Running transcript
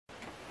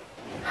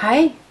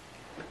Hi,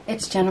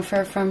 it's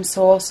Jennifer from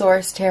Soul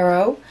Source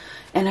Tarot,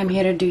 and I'm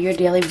here to do your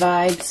daily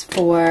vibes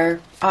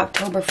for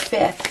October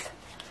 5th.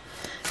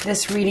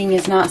 This reading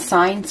is not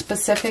sign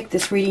specific.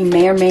 This reading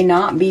may or may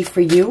not be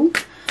for you.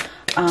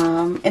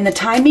 And the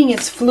timing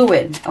is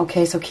fluid,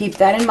 okay, so keep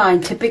that in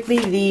mind. Typically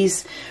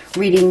these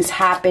readings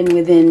happen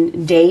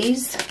within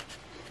days.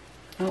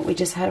 Oh, we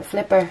just had a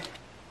flipper.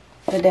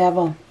 The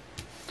devil.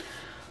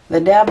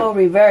 The devil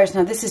reversed.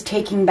 Now this is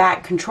taking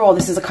back control.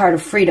 This is a card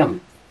of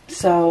freedom.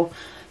 So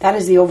that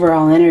is the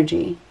overall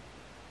energy,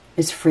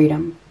 is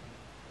freedom.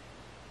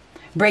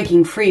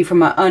 Breaking free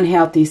from an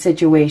unhealthy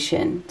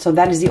situation. So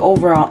that is the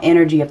overall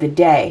energy of the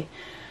day.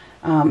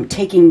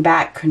 Taking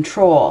back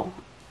control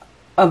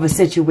of a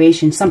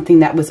situation, something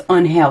that was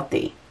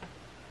unhealthy.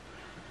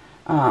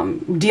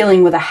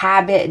 Dealing with a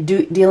habit,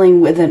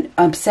 dealing with an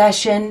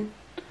obsession,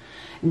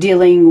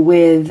 dealing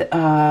with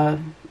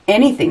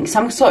anything,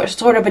 some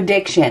sort of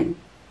addiction.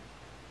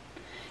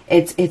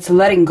 It's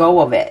letting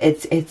go of it.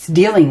 It's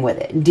dealing with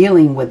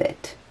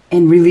it,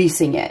 and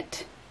releasing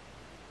it.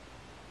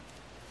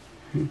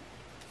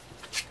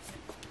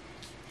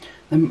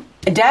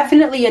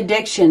 Definitely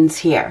addictions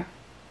here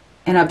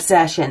and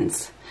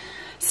obsessions.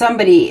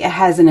 Somebody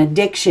has an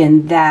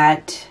addiction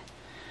that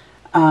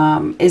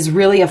is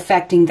really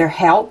affecting their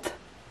health,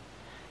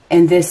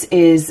 and this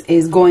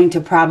is going to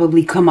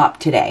probably come up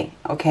today,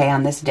 okay,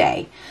 on this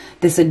day.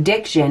 This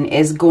addiction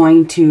is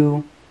going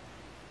to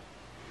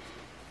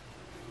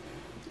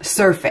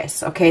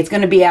surface, okay? It's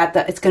going to be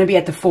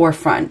at the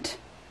forefront,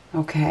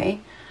 okay?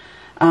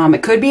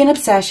 It could be an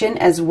obsession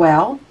as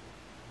well.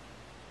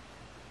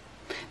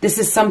 This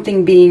is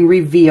something being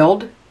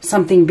revealed,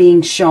 something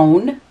being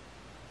shown.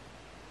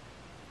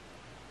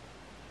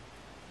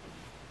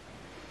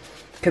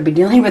 Could be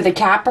dealing with a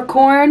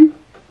Capricorn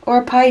or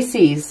a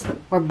Pisces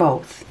or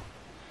both.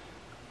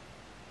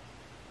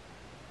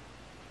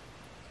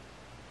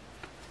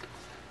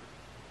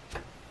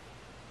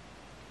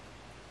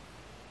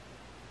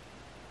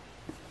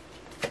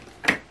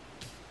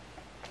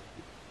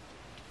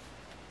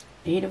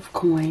 Eight of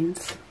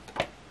Coins.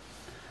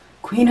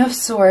 Queen of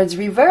Swords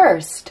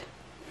reversed.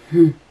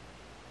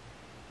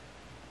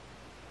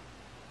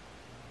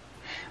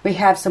 We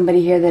have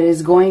somebody here that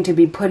is going to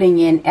be putting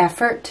in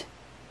effort.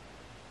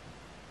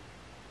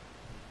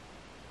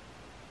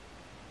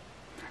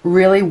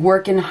 Really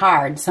working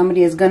hard.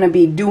 Somebody is going to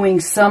be doing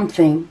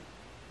something.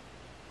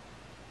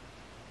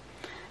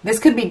 This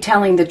could be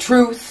telling the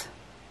truth,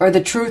 or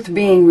the truth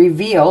being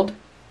revealed.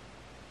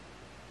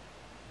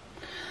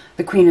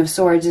 The Queen of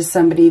Swords is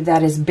somebody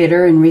that is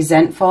bitter and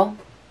resentful.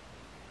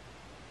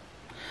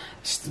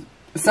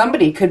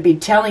 Somebody could be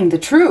telling the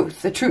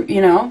truth,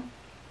 you know,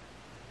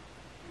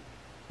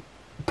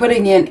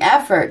 putting in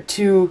effort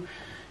to,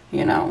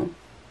 you know,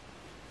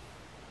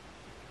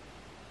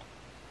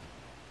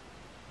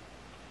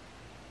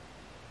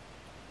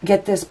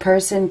 get this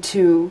person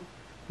to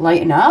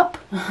lighten up.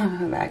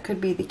 That could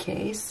be the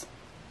case.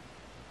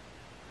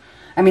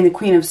 I mean, the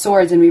Queen of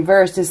Swords in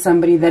reverse is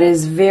somebody that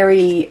is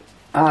very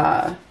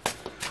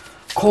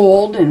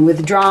cold and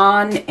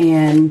withdrawn,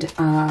 and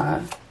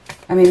I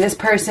mean, this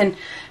person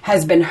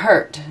has been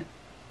hurt,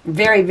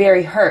 very,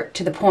 very hurt,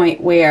 to the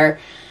point where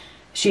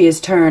she is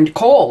turned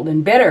cold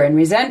and bitter and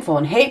resentful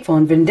and hateful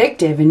and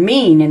vindictive and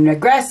mean and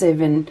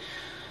aggressive, and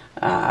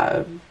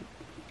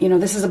you know,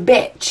 this is a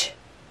bitch.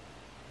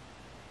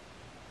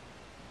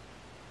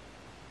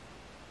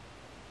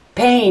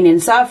 Pain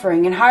and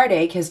suffering and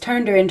heartache has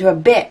turned her into a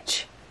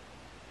bitch.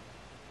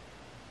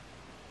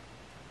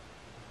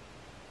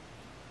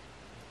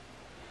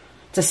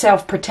 It's a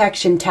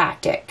self-protection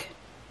tactic.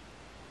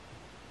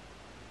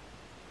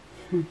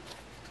 The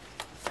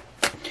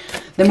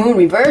Moon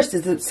reversed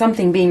is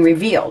something being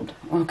revealed,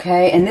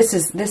 okay? And this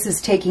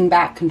is taking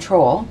back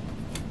control.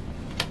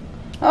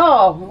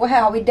 Oh,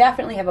 well, we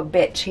definitely have a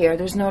bitch here.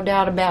 There's no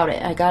doubt about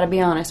it. I gotta be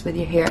honest with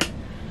you here.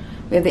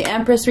 We have the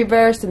Empress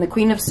reversed and the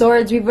Queen of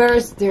Swords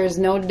reversed. There's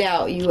no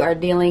doubt you are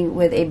dealing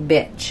with a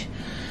bitch.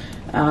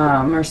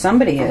 Or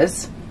somebody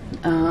is.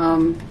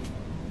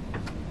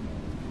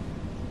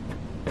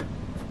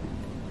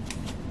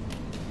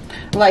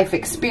 Life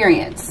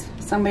experience.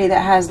 Somebody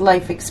that has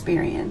life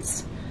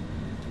experience.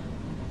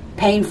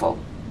 Painful.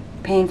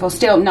 Painful.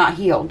 Still not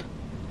healed.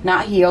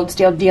 Not healed.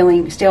 Still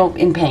dealing. Still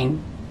in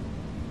pain.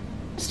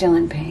 Still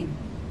in pain.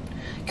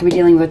 Could be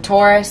dealing with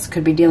Taurus.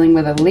 Could be dealing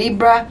with a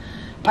Libra,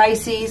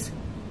 Pisces,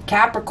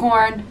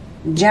 Capricorn,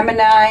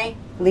 Gemini,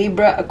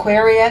 Libra,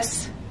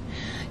 Aquarius.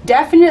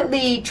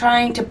 Definitely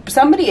trying to...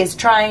 Somebody is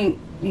going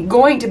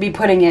to be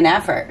putting in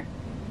effort.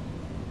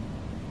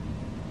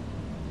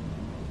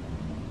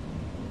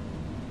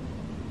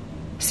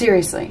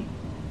 Seriously.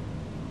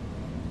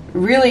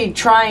 Really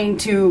trying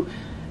to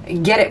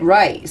get it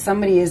right.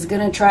 Somebody is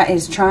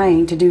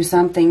trying to do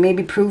something.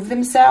 Maybe prove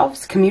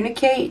themselves,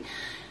 communicate.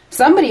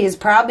 Somebody is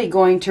probably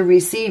going to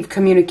receive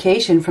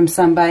communication from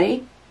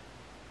somebody.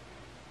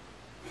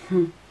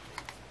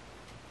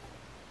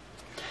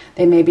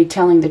 They may be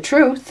telling the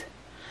truth.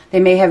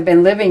 They may have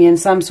been living in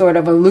some sort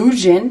of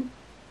illusion.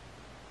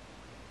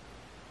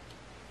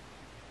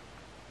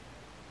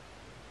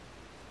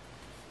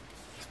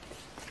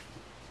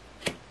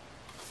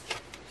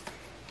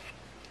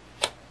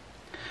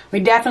 We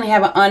definitely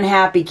have an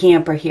unhappy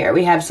camper here.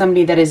 We have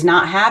somebody that is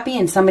not happy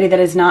and somebody that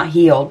is not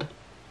healed.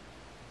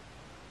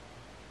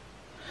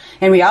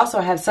 And we also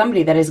have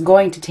somebody that is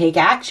going to take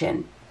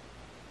action.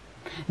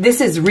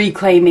 This is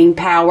reclaiming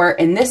power,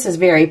 and this is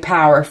very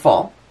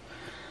powerful.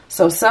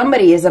 So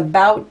somebody is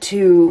about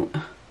to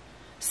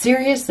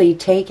seriously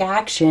take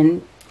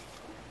action.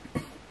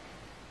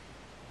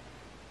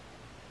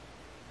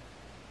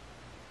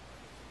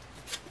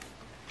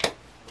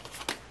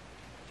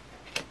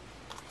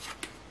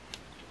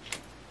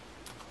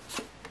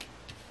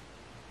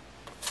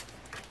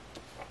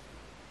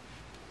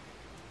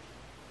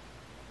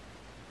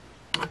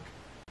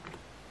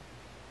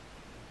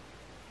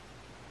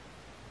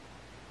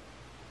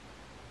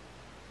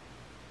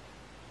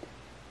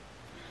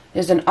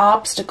 There's an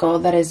obstacle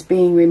that is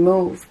being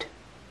removed.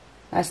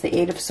 That's the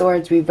Eight of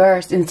Swords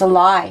reversed. And it's a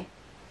lie.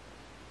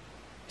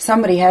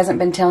 Somebody hasn't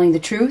been telling the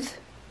truth.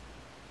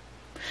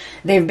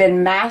 They've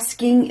been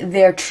masking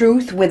their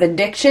truth with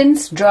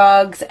addictions,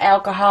 drugs,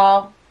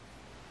 alcohol,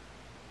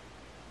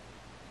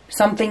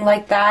 something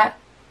like that.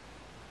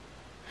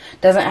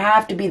 Doesn't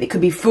have to be, it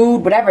could be food,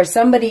 whatever.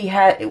 Somebody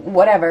had,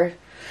 whatever.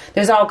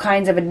 There's all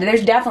kinds of,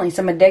 there's definitely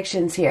some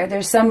addictions here.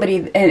 There's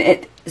somebody,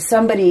 and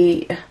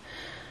somebody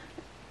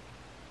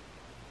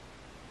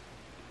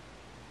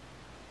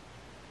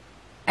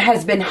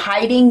has been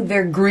hiding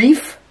their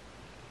grief.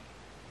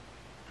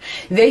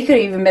 They could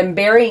have even been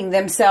burying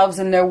themselves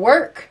in their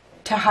work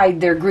to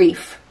hide their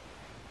grief.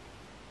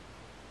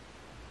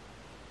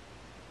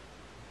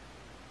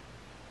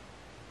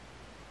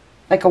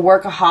 Like a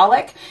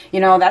workaholic, you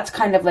know, that's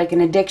kind of like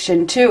an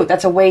addiction too.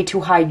 That's a way to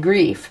hide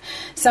grief.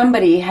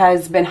 Somebody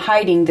has been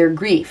hiding their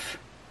grief.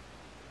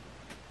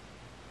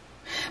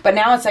 But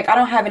now it's like, I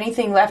don't have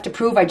anything left to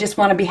prove. I just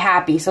want to be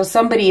happy. So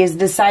somebody is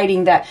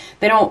deciding that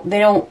they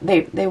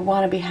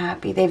want to be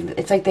happy.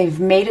 It's like they've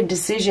made a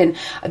decision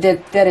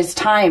that it's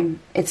time.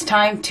 It's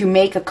time to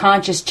make a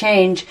conscious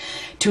change,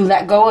 to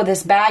let go of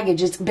this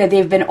baggage.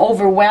 They've been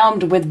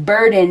overwhelmed with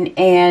burden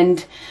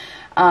and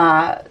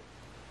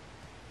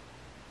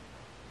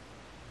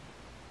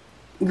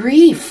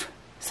grief.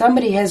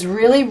 Somebody has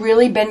really,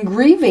 really been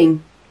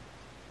grieving.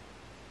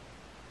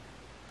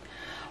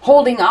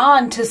 Holding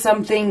on to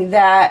something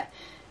that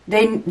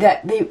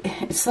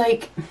it's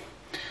like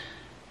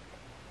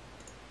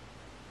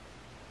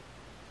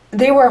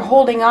they were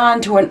holding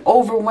on to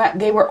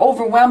they were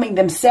overwhelming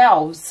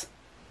themselves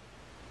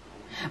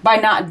by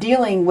not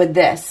dealing with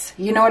this.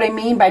 You know what I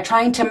mean? By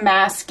trying to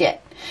mask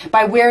it,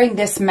 by wearing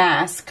this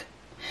mask,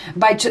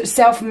 by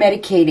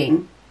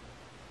self-medicating.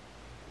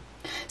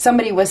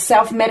 Somebody was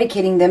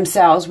self-medicating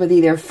themselves with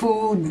either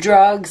food,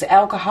 drugs,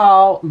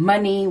 alcohol,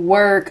 money,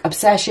 work,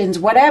 obsessions,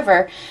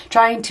 whatever,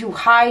 trying to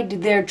hide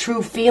their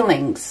true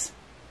feelings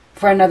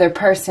for another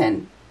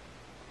person.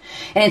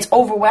 And it's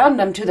overwhelmed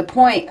them to the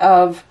point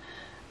of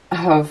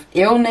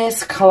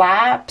illness,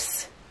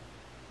 collapse.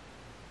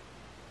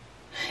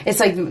 It's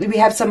like we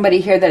have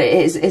somebody here that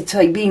it's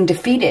like being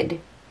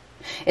defeated.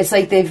 It's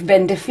like they've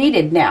been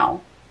defeated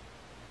now.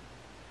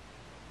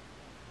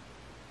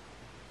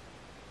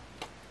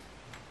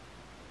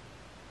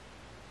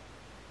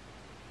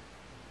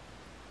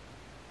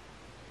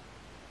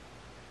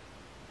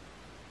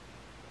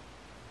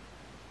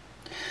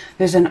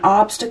 There's an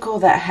obstacle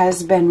that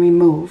has been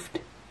removed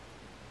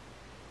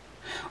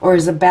or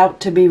is about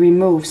to be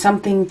removed.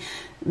 Something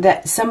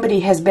that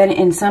somebody has been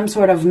in some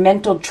sort of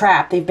mental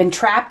trap. They've been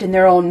trapped in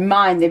their own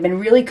mind. They've been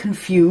really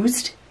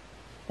confused.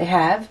 They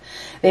have.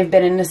 They've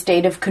been in a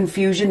state of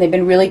confusion. They've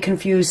been really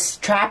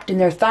confused, trapped in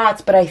their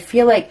thoughts. But I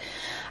feel like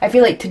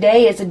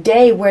today is a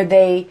day where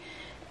they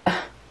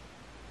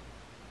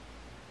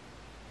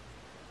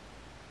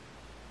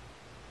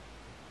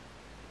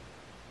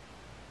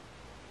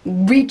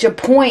reach a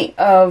point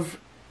of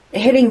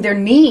hitting their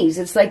knees.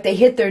 It's like they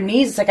hit their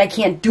knees. It's like, I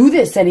can't do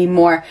this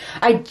anymore.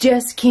 I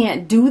just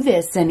can't do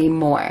this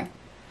anymore.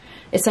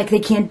 It's like they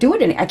can't do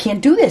it. I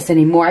can't do this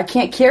anymore. I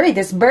can't carry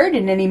this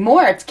burden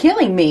anymore. It's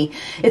killing me.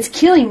 It's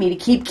killing me to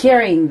keep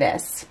carrying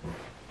this.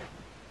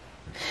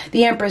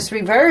 The Empress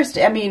reversed.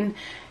 I mean,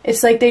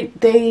 it's like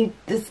the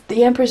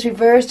Empress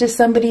reversed is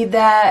somebody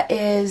that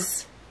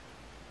was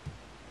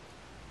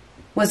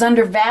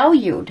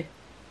undervalued.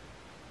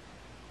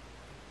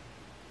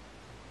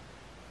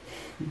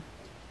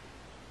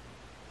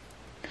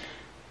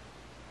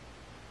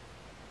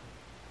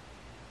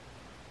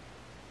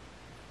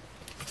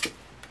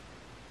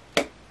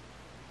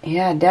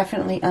 Yeah,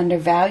 definitely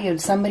undervalued.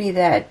 Somebody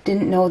that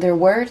didn't know their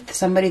worth.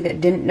 Somebody that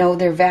didn't know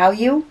their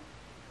value.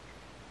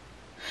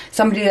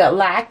 Somebody that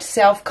lacked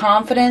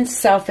self-confidence,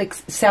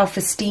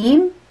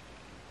 self-esteem.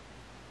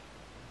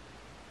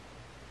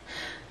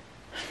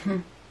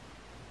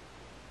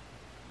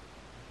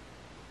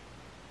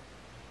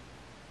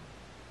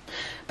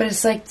 But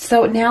it's like,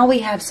 so now we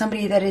have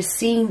somebody that is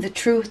seeing the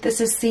truth.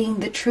 This is seeing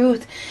the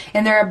truth.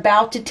 And they're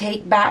about to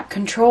take back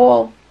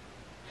control.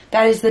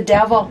 That is the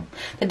devil.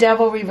 The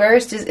devil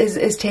reversed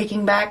is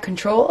taking back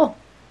control.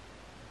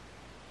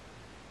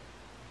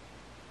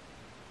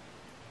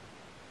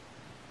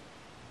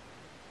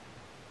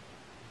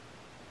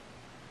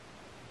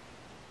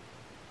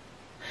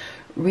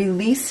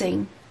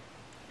 releasing.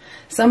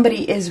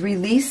 Somebody is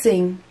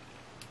releasing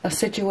a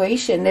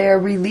situation. They're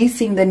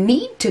releasing the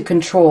need to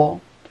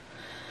control.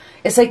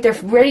 It's like they're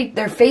ready,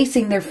 they're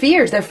facing their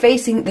fears. They're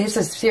facing, this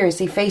is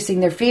seriously facing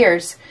their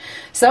fears.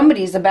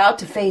 Somebody's about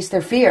to face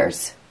their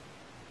fears.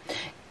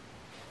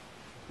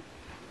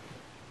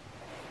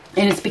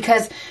 And it's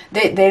because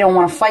they don't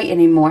want to fight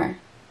anymore.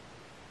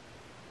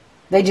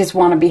 They just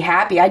want to be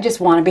happy. I just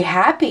want to be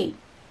happy.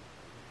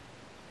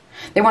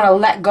 They want to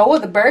let go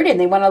of the burden.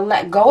 They want to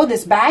let go of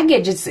this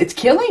baggage. It's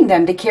killing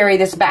them to carry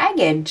this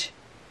baggage.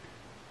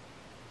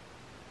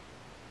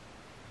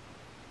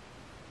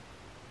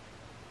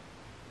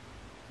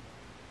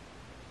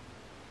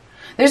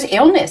 There's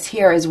illness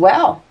here as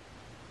well.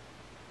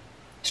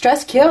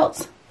 Stress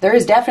kills. There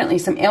is definitely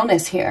some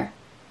illness here.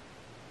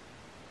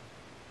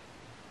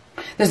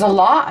 There's a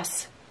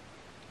loss.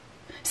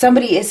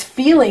 Somebody is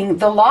feeling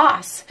the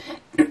loss.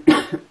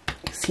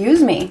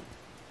 Excuse me.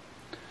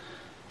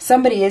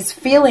 Somebody is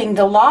feeling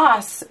the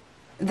loss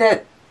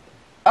of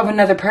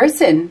another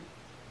person.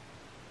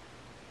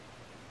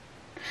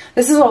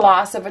 This is a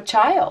loss of a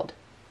child.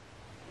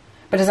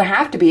 But it doesn't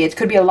have to be. It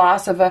could be a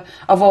loss of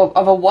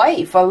a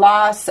wife, a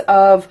loss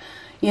of,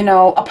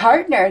 a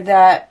partner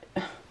that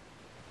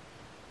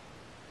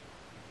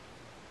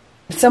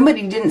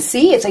somebody didn't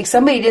see. It's like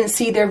somebody didn't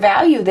see their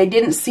value. They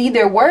didn't see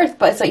their worth,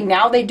 but it's like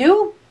now they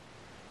do.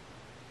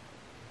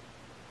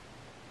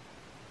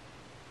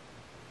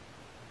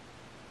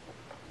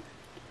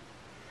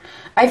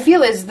 I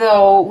feel as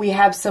though we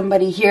have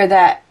somebody here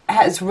that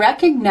has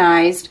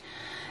recognized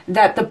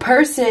that the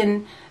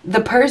person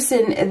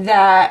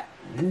that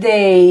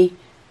they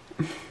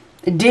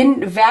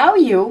didn't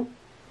value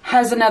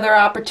has another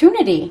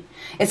opportunity.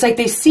 It's like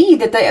they see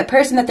that the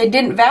person that they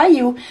didn't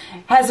value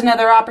has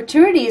another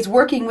opportunity, is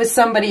working with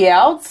somebody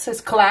else, is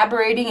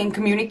collaborating and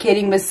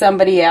communicating with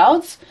somebody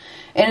else.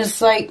 And it's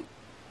like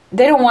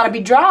they don't want to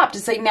be dropped.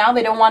 It's like now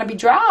they don't want to be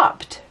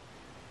dropped.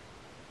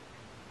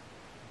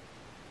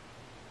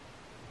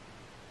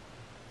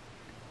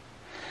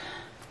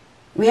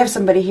 We have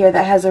somebody here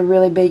that has a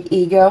really big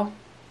ego,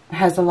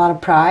 has a lot of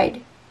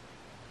pride.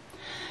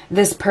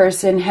 This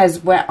person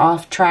has went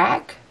off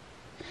track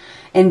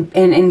and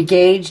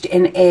engaged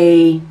in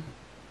a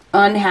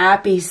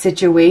unhappy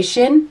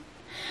situation,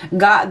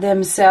 got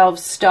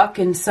themselves stuck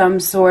in some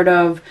sort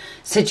of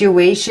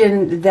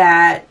situation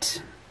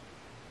that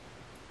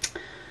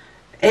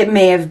it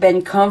may have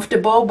been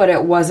comfortable, but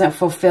it wasn't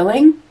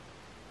fulfilling.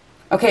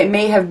 Okay, it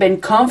may have been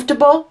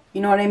comfortable,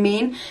 you know what I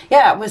mean?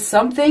 Yeah, it was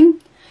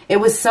something. It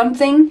was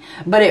something,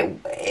 but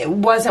it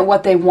wasn't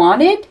what they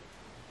wanted.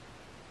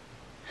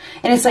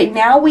 And it's like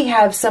now we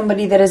have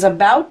somebody that is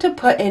about to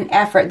put in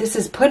effort. This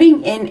is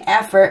putting in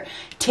effort,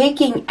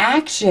 taking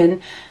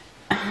action.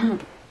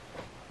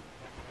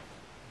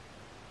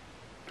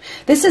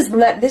 This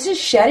is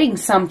shedding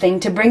something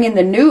to bring in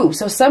the new.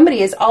 So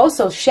somebody is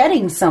also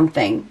shedding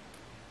something.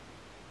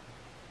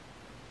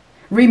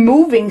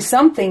 Removing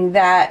something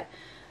that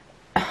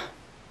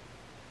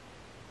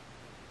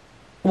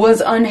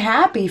was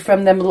unhappy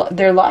from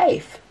their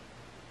life.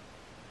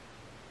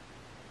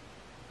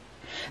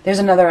 There's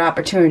another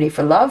opportunity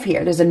for love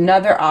here. There's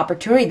another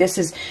opportunity. This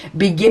is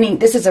beginning.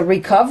 This is a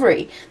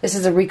recovery. This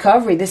is a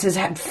recovery. This is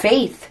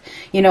faith.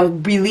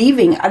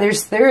 Believing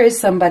there is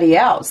somebody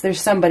else.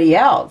 There's somebody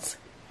else.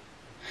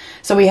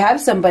 So we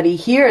have somebody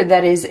here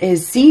that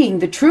is seeing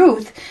the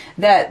truth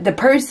that the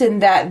person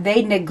that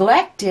they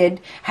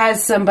neglected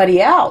has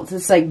somebody else.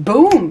 It's like,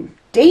 boom,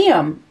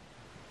 damn.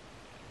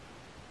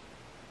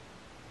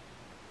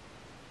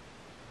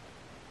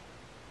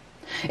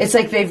 It's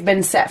like they've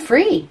been set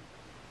free.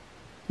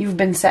 You've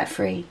been set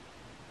free.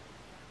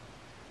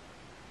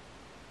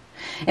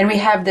 And we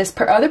have this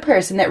other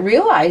person that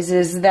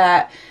realizes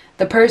that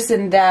the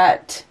person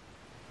that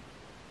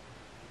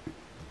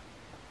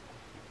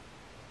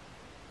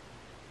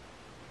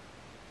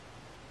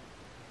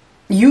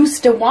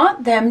used to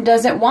want them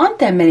doesn't want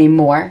them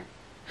anymore.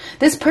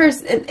 This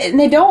person, and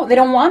they don't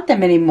want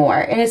them anymore.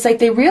 And it's like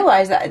they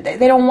realize that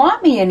they don't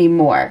want me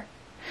anymore.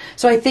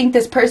 So I think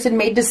this person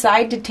may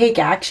decide to take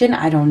action.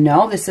 I don't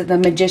know. This is the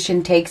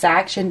Magician takes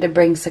action to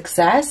bring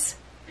success.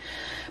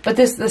 But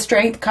the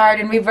Strength card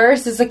in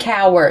reverse is a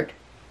coward.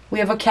 We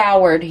have a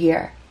coward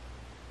here.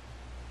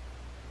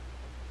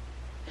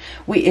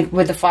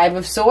 With the Five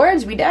of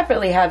Swords, we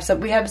definitely have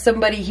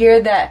somebody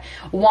here that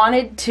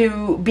wanted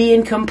to be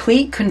in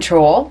complete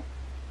control.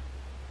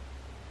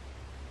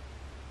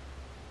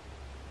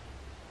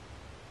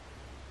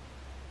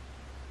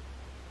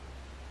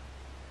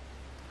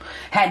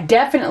 Had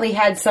definitely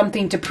had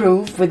something to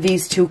prove with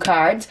these two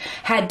cards.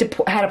 Had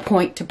a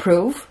point to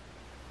prove.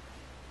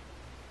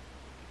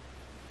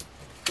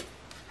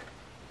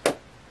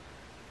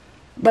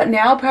 But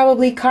now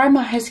probably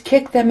karma has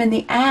kicked them in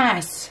the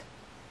ass.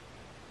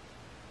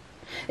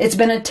 It's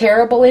been a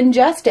terrible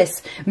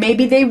injustice.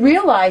 Maybe they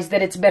realize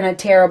that it's been a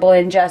terrible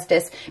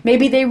injustice.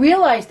 Maybe they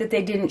realize that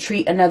they didn't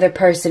treat another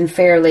person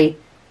fairly.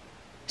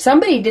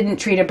 Somebody didn't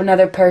treat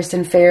another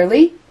person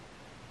fairly.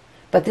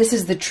 But this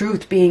is the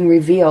truth being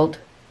revealed.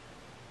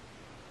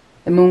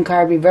 The Moon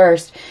card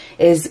reversed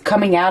is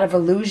coming out of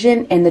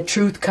illusion and the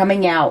truth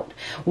coming out.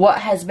 What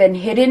has been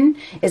hidden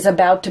is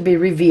about to be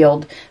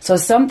revealed. So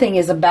something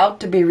is about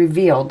to be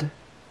revealed.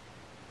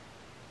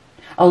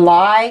 A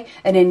lie,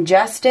 an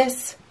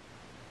injustice.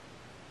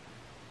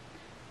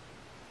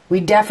 We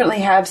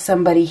definitely have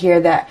somebody here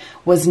that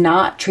was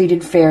not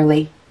treated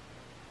fairly.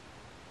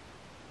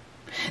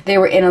 They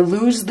were in a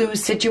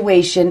lose-lose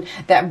situation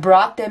that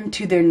brought them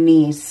to their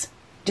knees.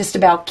 Just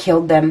about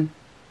killed them.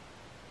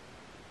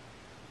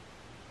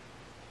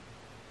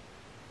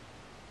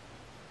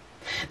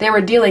 They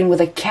were dealing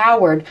with a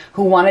coward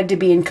who wanted to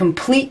be in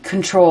complete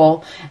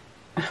control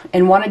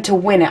and wanted to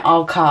win at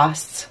all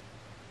costs.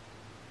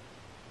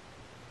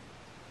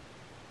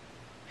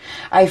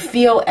 I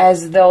feel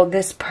as though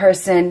this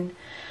person,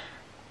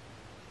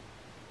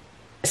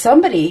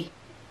 somebody,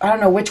 I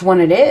don't know which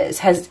one it is,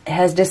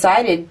 has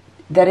decided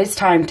that it's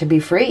time to be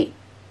free.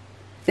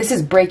 This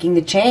is breaking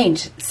the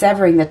chains,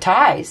 severing the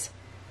ties.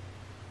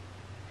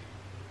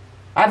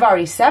 I've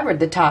already severed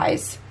the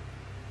ties.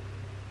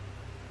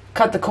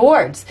 Cut the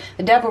cords.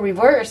 The devil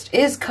reversed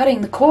is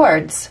cutting the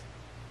cords.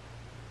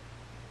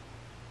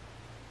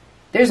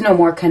 There's no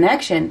more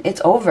connection.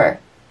 It's over.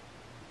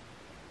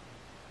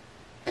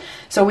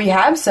 So we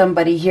have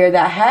somebody here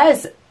that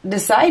has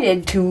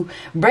decided to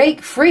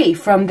break free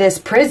from this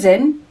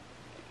prison.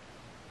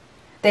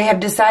 They have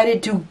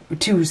decided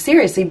to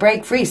seriously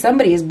break free.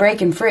 Somebody is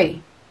breaking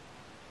free.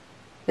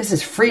 This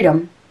is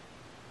freedom.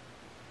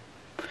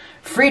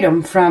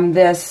 Freedom from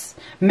this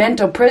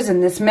mental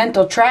prison, this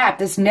mental trap,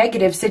 this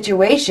negative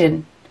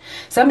situation.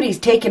 Somebody's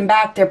taken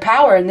back their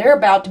power and they're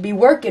about to be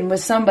working with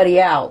somebody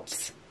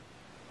else.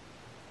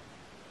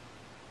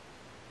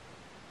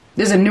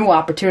 There's a new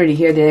opportunity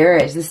here. There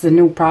is. This is a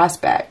new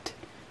prospect.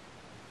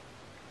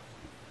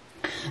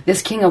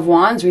 This King of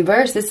Wands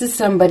reversed. This is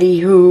somebody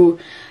who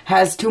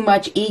has too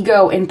much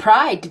ego and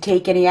pride to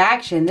take any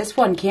action. This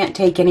one can't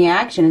take any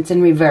action. It's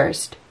in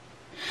reversed.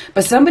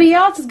 But somebody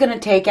else is going to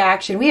take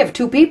action. We have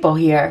two people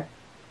here.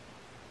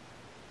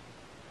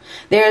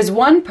 There is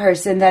one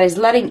person that is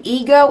letting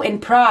ego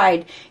and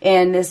pride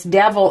and this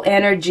devil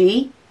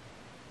energy,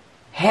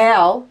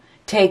 hell,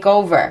 take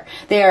over.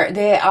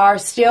 They are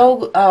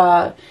still,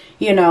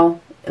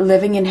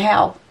 living in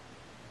hell.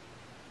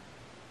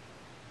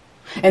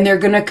 And they're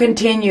going to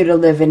continue to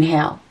live in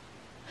hell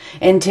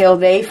until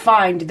they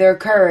find their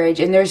courage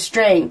and their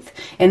strength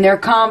and their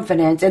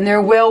confidence and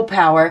their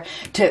willpower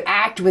to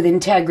act with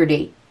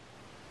integrity.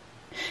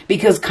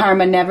 Because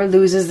karma never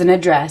loses an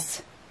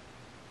address.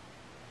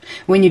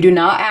 When you do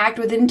not act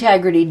with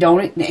integrity,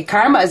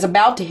 karma is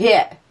about to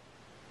hit.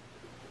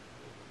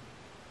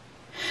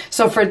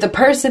 So for the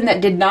person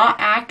that did not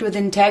act with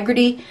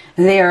integrity,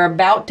 they are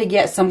about to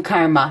get some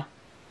karma.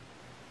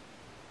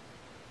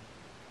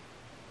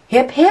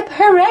 Hip, hip,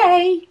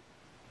 hooray!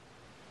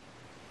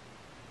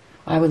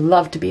 I would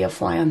love to be a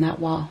fly on that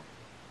wall.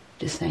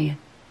 Just saying.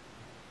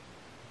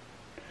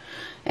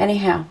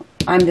 Anyhow,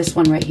 I'm this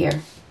one right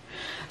here.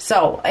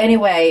 So,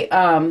 anyway,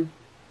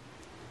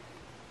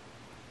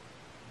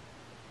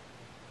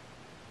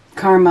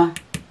 karma.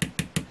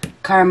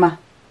 Karma.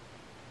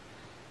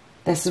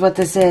 This is what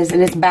this is,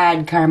 and it's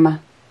bad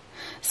karma.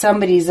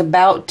 Somebody's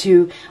about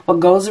to, what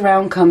goes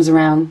around comes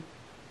around.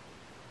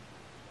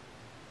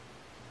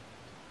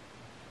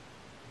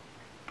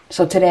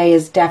 So today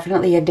is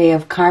definitely a day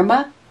of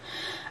karma.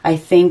 I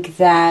think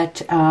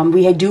that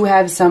we do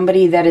have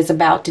somebody that is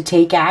about to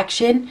take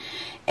action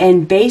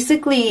and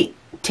basically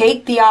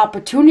take the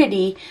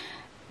opportunity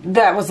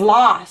that was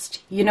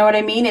lost. You know what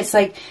I mean? It's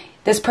like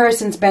this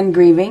person's been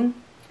grieving.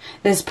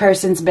 This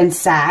person's been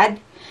sad.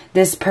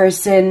 This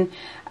person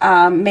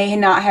may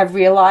not have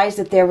realized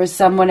that there was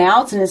someone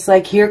else, and it's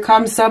like, here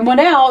comes someone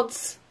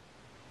else.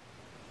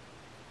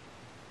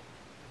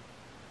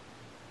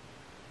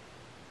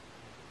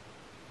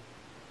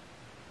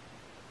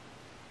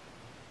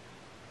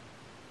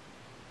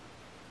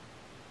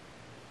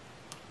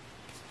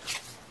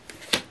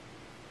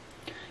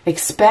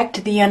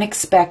 Expect the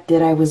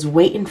unexpected. I was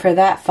waiting for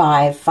that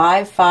 5.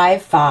 5,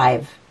 5,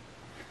 5.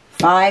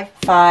 5,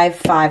 5,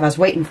 5. I was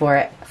waiting for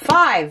it.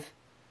 5.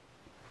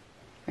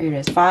 Here it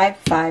is. 5,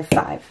 5,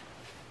 5.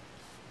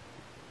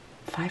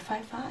 5,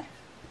 5, 5.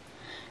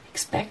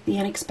 Expect the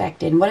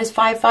unexpected. And what is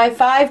 5, 5,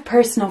 5?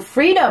 Personal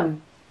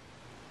freedom.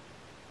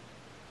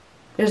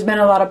 There's been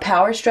a lot of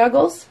power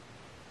struggles.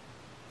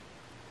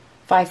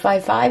 5,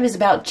 5, 5 is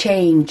about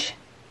change.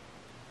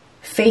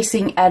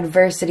 Facing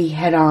adversity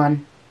head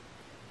on.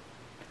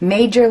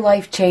 Major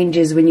life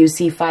changes when you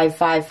see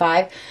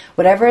 555.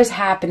 Whatever is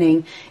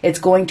happening, it's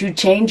going to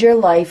change your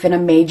life in a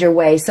major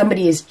way.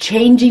 Somebody is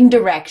changing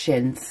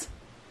directions.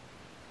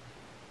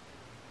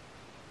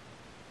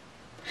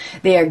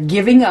 They are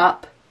giving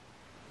up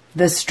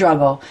the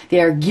struggle. They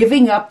are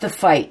giving up the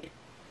fight.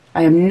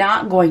 I am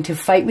not going to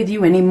fight with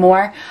you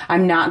anymore.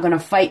 I'm not going to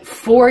fight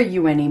for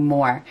you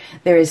anymore.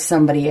 There is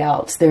somebody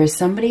else. There is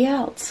somebody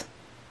else.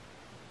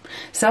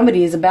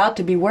 Somebody is about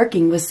to be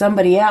working with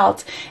somebody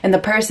else, and the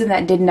person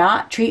that did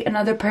not treat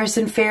another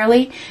person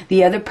fairly,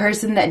 the other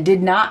person that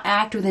did not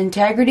act with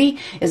integrity,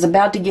 is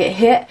about to get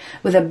hit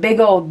with a big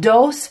old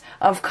dose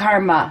of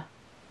karma.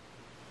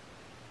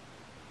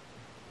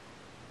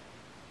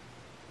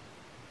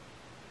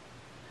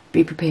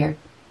 Be prepared.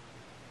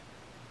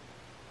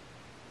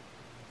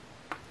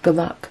 Good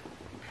luck.